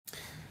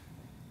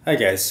Hi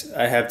guys,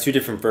 I have two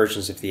different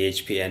versions of the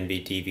HP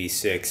Envy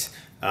dv6.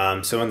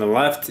 So on the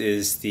left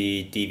is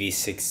the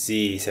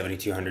dv6z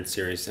 7200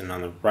 series, and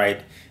on the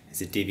right is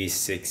the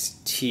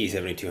dv6t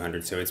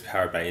 7200, so it's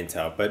powered by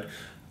Intel. But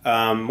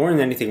more than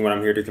anything, what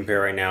I'm here to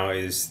compare right now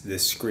is the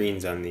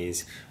screens on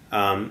these.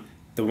 The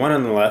one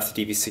on the left,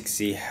 the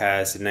dv6z,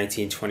 has a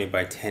 1920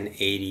 by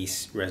 1080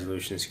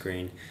 resolution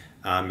screen.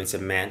 It's a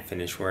matte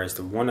finish, whereas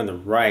the one on the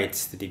right,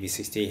 the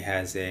dv6t,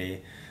 has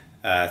a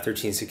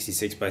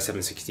 1366 by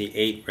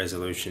 768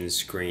 resolution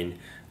screen,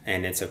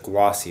 and it's a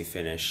glossy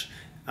finish.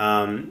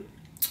 I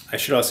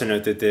should also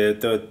note that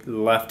the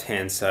left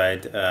hand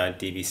side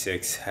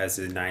dv6 has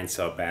a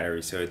 9-cell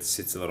battery, so it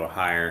sits a little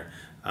higher.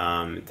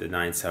 The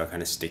 9-cell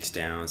kind of sticks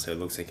down, so it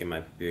looks like it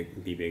might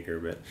be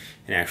bigger, but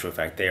in actual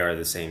fact they are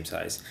the same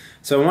size.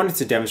 So I wanted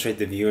to demonstrate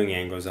the viewing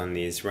angles on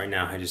these. Right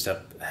now I just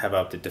have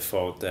up the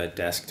default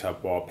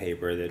desktop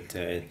wallpaper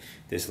that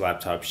this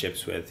laptop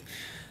ships with.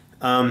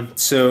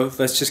 So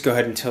let's just go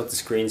ahead and tilt the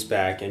screens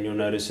back, and you'll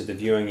notice that the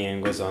viewing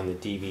angles on the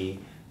dv6z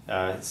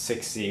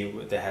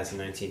that has a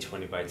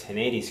 1920 by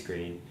 1080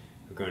 screen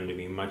are going to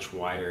be much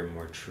wider and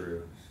more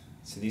true.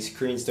 So these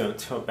screens don't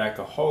tilt back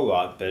a whole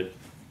lot, but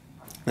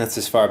that's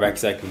as far back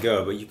as I can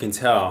go. But you can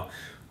tell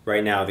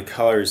right now the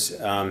colors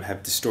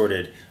have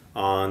distorted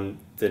on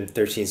the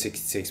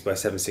 1366 by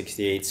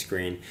 768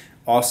 screen.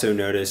 Also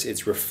notice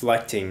it's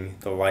reflecting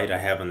the light I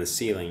have on the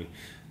ceiling.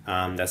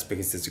 That's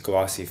because it's a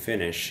glossy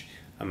finish.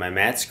 My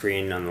matte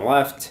screen on the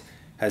left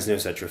has no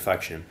such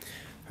reflection.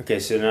 Okay,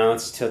 so now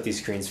let's tilt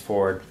these screens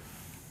forward.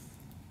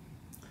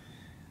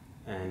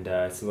 And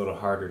it's a little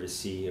harder to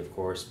see, of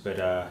course,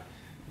 but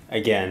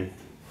again,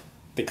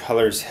 the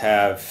colors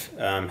have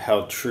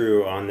held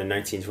true on the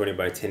 1920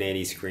 by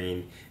 1080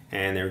 screen,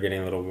 and they're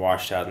getting a little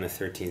washed out in the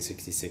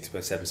 1366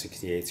 by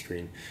 768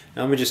 screen.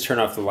 Now let me just turn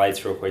off the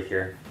lights real quick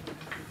here.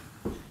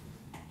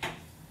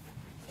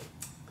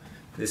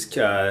 This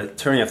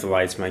turning off the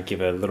lights might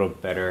give a little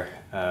better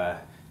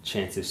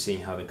chance of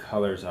seeing how the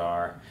colors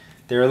are.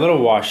 They're a little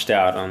washed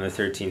out on the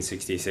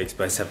 1366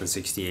 by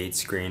 768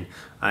 screen.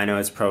 I know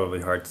it's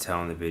probably hard to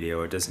tell in the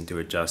video, it doesn't do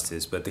it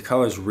justice, but the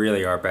colors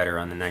really are better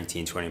on the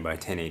 1920 by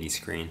 1080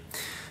 screen.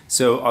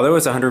 So although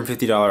it's a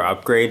 $150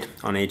 upgrade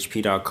on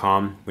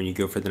HP.com when you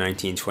go for the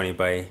 1920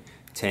 by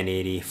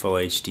 1080 Full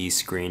HD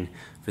screen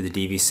for the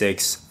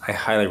dv6, I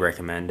highly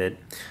recommend it.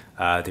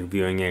 The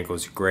viewing angle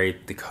is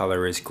great, the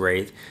color is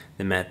great,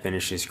 the matte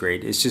finish is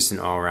great. It's just an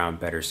all-around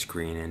better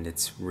screen, and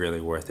it's really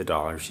worth the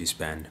dollars you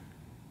spend.